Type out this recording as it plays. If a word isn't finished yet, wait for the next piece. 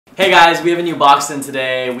Hey guys, we have a new box in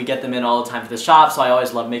today. We get them in all the time for the shop, so I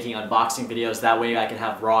always love making unboxing videos. That way I can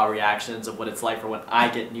have raw reactions of what it's like for when I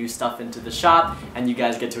get new stuff into the shop, and you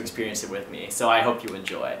guys get to experience it with me. So I hope you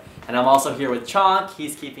enjoy. And I'm also here with Chonk.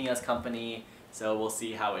 He's keeping us company, so we'll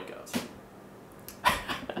see how it goes.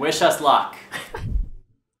 Wish us luck.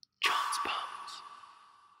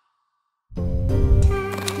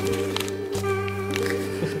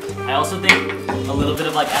 I also think a little bit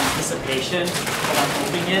of like anticipation when I'm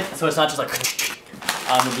opening it, so it's not just like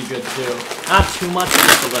would be good too. Not too much, but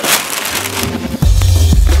just a little.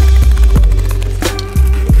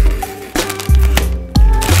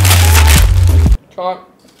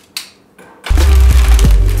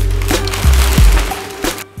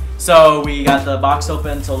 So we got the box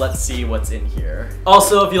open, so let's see what's in here.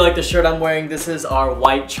 Also, if you like the shirt I'm wearing, this is our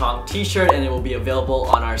white Chonk t-shirt, and it will be available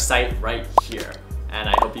on our site right here. And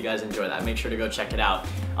I hope you guys enjoy that. Make sure to go check it out.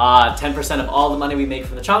 10% of all the money we make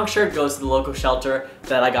from the Chonk shirt goes to the local shelter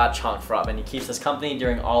that I got Chonk from, and he keeps us company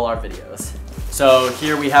during all our videos. So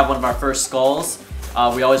here we have one of our first skulls.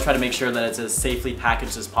 We always try to make sure that it's as safely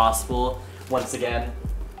packaged as possible. Once again,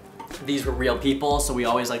 these were real people, so we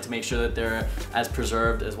always like to make sure that they're as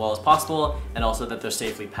preserved as well as possible, and also that they're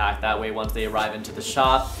safely packed. That way, once they arrive into the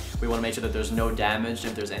shop, we want to make sure that there's no damage.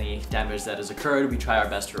 If there's any damage that has occurred, we try our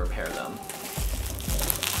best to repair them.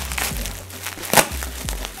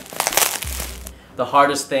 The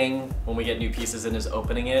hardest thing when we get new pieces in is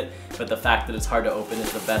opening it, but the fact that it's hard to open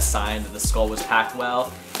is the best sign that the skull was packed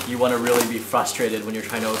well. You want to really be frustrated when you're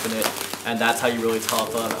trying to open it, and that's how you really tell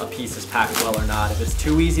if a piece is packed well or not. If it's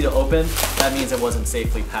too easy to open, that means it wasn't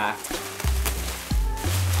safely packed.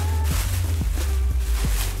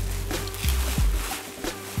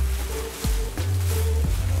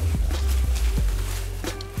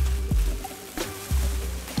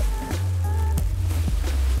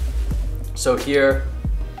 So here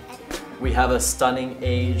we have a stunning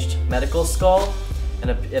aged medical skull, and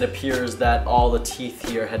it appears that all the teeth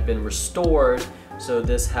here had been restored, so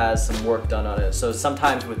this has some work done on it. So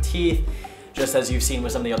sometimes with teeth, just as you've seen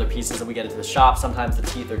with some of the other pieces that we get into the shop, sometimes the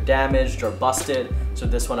teeth are damaged or busted, so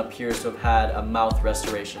this one appears to have had a mouth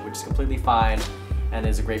restoration, which is completely fine and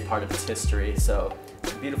is a great part of its history. So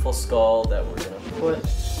it's a beautiful skull that we're gonna put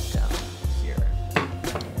down.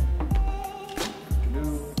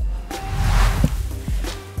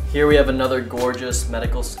 Here we have another gorgeous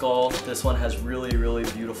medical skull. This one has really, really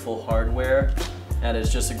beautiful hardware, and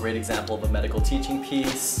it's just a great example of a medical teaching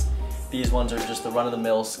piece. These ones are just the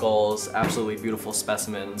run-of-the-mill skulls, absolutely beautiful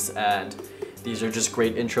specimens, and these are just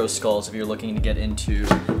great intro skulls if you're looking to get into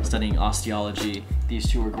studying osteology.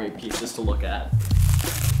 These two are great pieces to look at.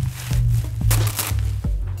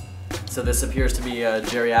 So this appears to be a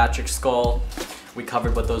geriatric skull. We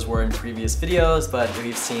covered what those were in previous videos, but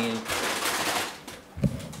we've seen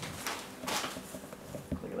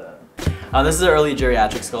this is an early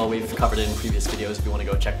geriatric skull. We've covered it in previous videos if you want to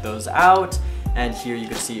go check those out. And here you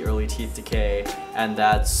can see early teeth decay, and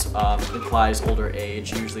that implies older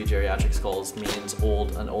age. Usually geriatric skulls means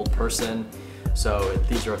an old person. So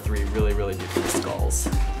these are three really, really beautiful skulls.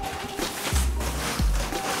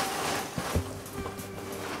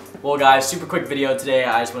 Well guys, super quick video today.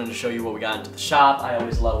 I just wanted to show you what we got into the shop. I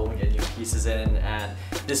always love when we get new pieces in, and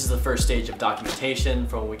this is the first stage of documentation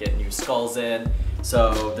for when we get new skulls in.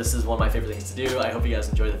 So this is one of my favorite things to do. I hope you guys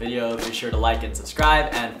enjoyed the video. Be sure to like and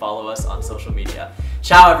subscribe and follow us on social media.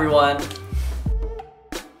 Ciao everyone!